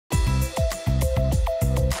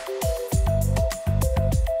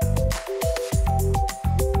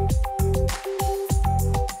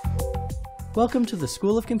Welcome to the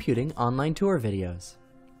School of Computing online tour videos.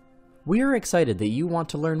 We are excited that you want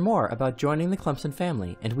to learn more about joining the Clemson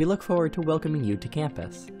family, and we look forward to welcoming you to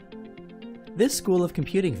campus. This School of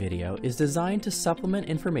Computing video is designed to supplement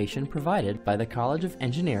information provided by the College of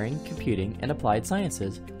Engineering, Computing, and Applied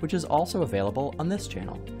Sciences, which is also available on this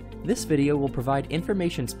channel. This video will provide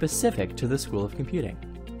information specific to the School of Computing.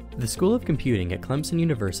 The School of Computing at Clemson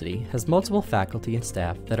University has multiple faculty and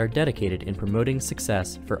staff that are dedicated in promoting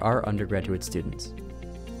success for our undergraduate students.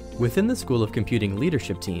 Within the School of Computing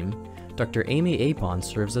leadership team, Dr. Amy Apon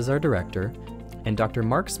serves as our director, and Dr.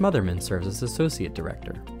 Mark Smotherman serves as associate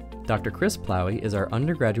director. Dr. Chris Plowey is our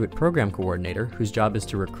undergraduate program coordinator, whose job is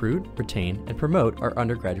to recruit, retain, and promote our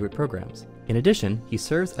undergraduate programs. In addition, he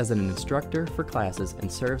serves as an instructor for classes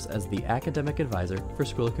and serves as the academic advisor for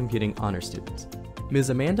School of Computing honor students. Ms.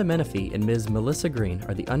 Amanda Menifee and Ms. Melissa Green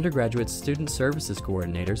are the undergraduate student services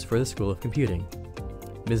coordinators for the School of Computing.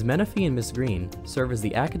 Ms. Menifee and Ms. Green serve as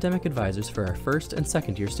the academic advisors for our first and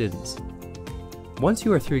second year students. Once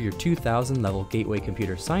you are through your 2000 level Gateway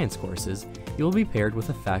Computer Science courses, you will be paired with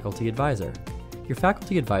a faculty advisor. Your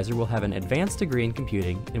faculty advisor will have an advanced degree in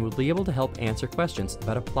computing and will be able to help answer questions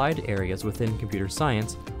about applied areas within computer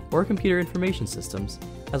science or computer information systems,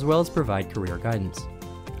 as well as provide career guidance.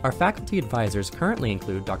 Our faculty advisors currently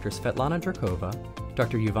include Dr. Svetlana Drakova,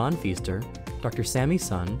 Dr. Yvonne Feaster, Dr. Sammy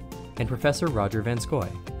Sun, and Professor Roger Vanskoy.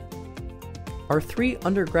 Our three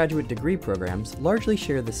undergraduate degree programs largely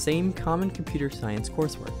share the same common computer science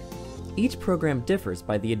coursework. Each program differs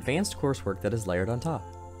by the advanced coursework that is layered on top.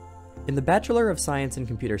 In the Bachelor of Science in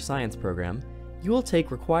Computer Science program, you will take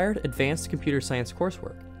required advanced computer science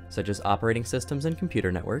coursework, such as operating systems and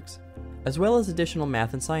computer networks, as well as additional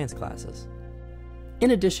math and science classes.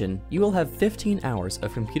 In addition, you will have 15 hours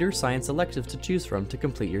of computer science electives to choose from to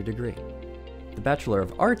complete your degree. The Bachelor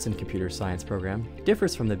of Arts in Computer Science program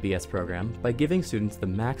differs from the BS program by giving students the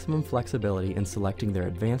maximum flexibility in selecting their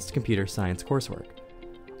advanced computer science coursework.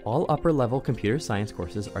 All upper-level computer science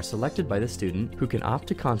courses are selected by the student, who can opt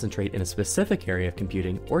to concentrate in a specific area of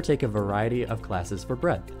computing or take a variety of classes for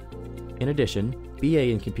breadth. In addition,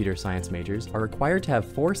 BA and computer science majors are required to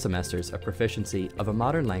have 4 semesters of proficiency of a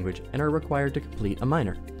modern language and are required to complete a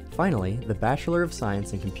minor. Finally, the Bachelor of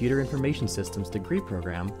Science in Computer Information Systems degree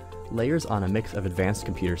program layers on a mix of advanced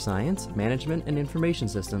computer science, management and information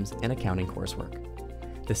systems, and accounting coursework.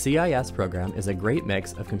 The CIS program is a great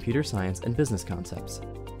mix of computer science and business concepts.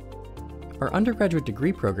 Our undergraduate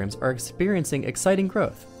degree programs are experiencing exciting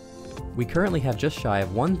growth. We currently have just shy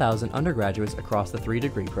of 1,000 undergraduates across the 3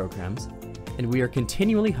 degree programs, and we are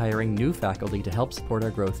continually hiring new faculty to help support our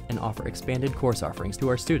growth and offer expanded course offerings to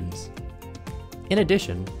our students. In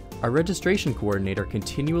addition, our registration coordinator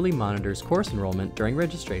continually monitors course enrollment during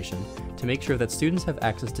registration to make sure that students have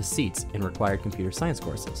access to seats in required computer science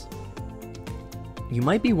courses. You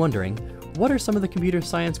might be wondering, what are some of the computer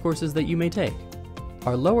science courses that you may take?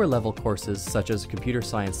 Our lower level courses, such as Computer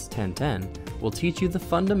Science 1010, will teach you the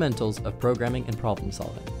fundamentals of programming and problem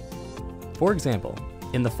solving. For example,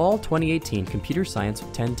 in the fall 2018 Computer Science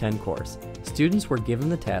 1010 course, students were given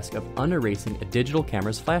the task of unerasing a digital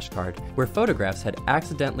camera's flashcard where photographs had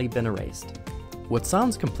accidentally been erased. What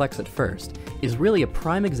sounds complex at first is really a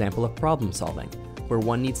prime example of problem solving, where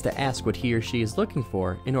one needs to ask what he or she is looking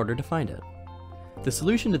for in order to find it. The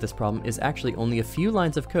solution to this problem is actually only a few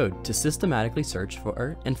lines of code to systematically search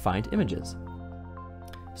for and find images.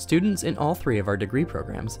 Students in all 3 of our degree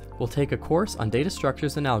programs will take a course on data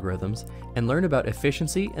structures and algorithms and learn about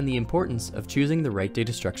efficiency and the importance of choosing the right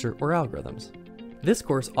data structure or algorithms. This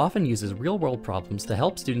course often uses real-world problems to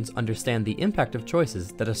help students understand the impact of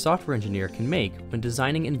choices that a software engineer can make when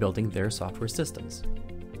designing and building their software systems.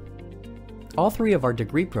 All 3 of our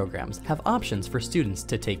degree programs have options for students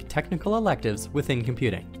to take technical electives within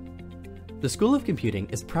computing. The School of Computing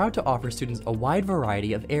is proud to offer students a wide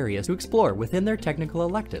variety of areas to explore within their technical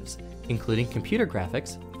electives, including computer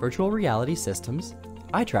graphics, virtual reality systems,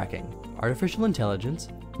 eye tracking, artificial intelligence,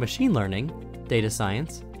 machine learning, data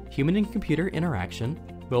science, human and computer interaction,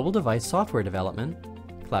 mobile device software development,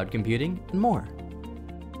 cloud computing, and more.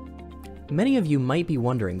 Many of you might be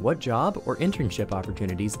wondering what job or internship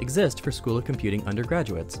opportunities exist for School of Computing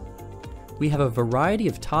undergraduates. We have a variety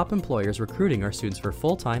of top employers recruiting our students for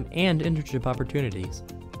full-time and internship opportunities.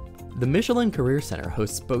 The Michelin Career Center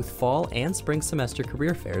hosts both fall and spring semester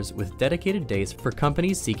career fairs with dedicated days for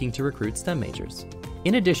companies seeking to recruit STEM majors.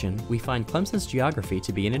 In addition, we find Clemson's geography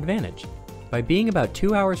to be an advantage. By being about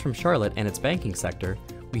 2 hours from Charlotte and its banking sector,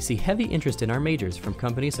 we see heavy interest in our majors from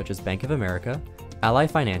companies such as Bank of America, Ally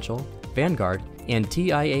Financial, Vanguard, and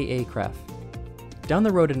TIAA-CREF. Down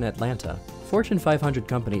the road in Atlanta, Fortune 500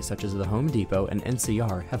 companies such as the Home Depot and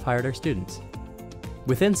NCR have hired our students.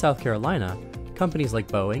 Within South Carolina, companies like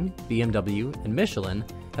Boeing, BMW, and Michelin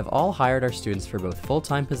have all hired our students for both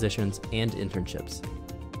full-time positions and internships.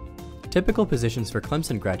 Typical positions for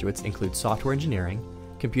Clemson graduates include software engineering,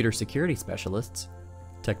 computer security specialists,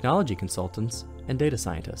 technology consultants, and data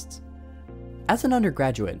scientists. As an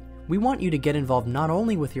undergraduate, we want you to get involved not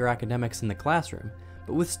only with your academics in the classroom,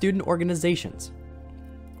 but with student organizations.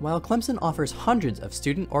 While Clemson offers hundreds of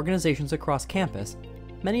student organizations across campus,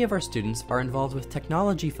 many of our students are involved with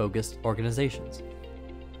technology-focused organizations.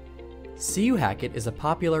 CU Hackett is a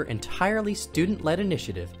popular, entirely student-led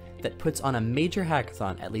initiative that puts on a major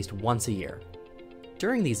hackathon at least once a year.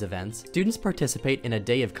 During these events, students participate in a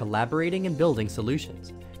day of collaborating and building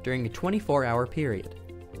solutions during a 24-hour period.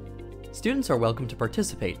 Students are welcome to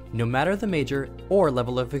participate no matter the major or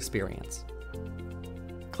level of experience.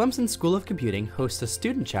 Clemson School of Computing hosts a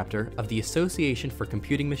student chapter of the Association for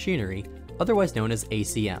Computing Machinery, otherwise known as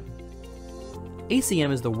ACM.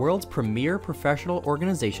 ACM is the world's premier professional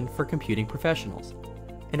organization for computing professionals,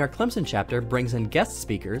 and our Clemson chapter brings in guest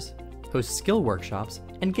speakers, hosts skill workshops,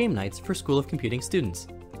 and game nights for School of Computing students.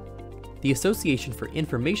 The Association for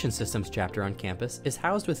Information Systems chapter on campus is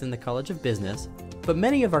housed within the College of Business, but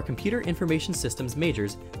many of our computer information systems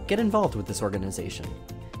majors get involved with this organization.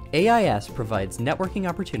 AIS provides networking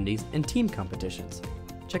opportunities and team competitions.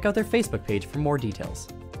 Check out their Facebook page for more details.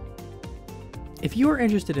 If you are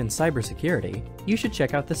interested in cybersecurity, you should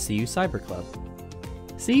check out the CU Cyber Club.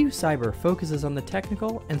 CU Cyber focuses on the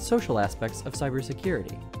technical and social aspects of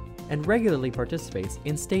cybersecurity, and regularly participates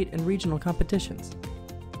in state and regional competitions.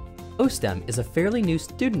 OSTEM is a fairly new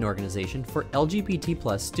student organization for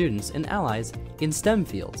LGBT+ students and allies in STEM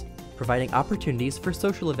fields, providing opportunities for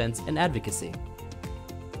social events and advocacy.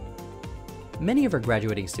 Many of our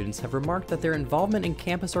graduating students have remarked that their involvement in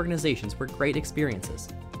campus organizations were great experiences.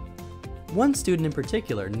 One student in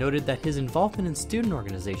particular noted that his involvement in student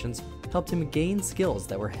organizations helped him gain skills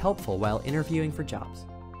that were helpful while interviewing for jobs.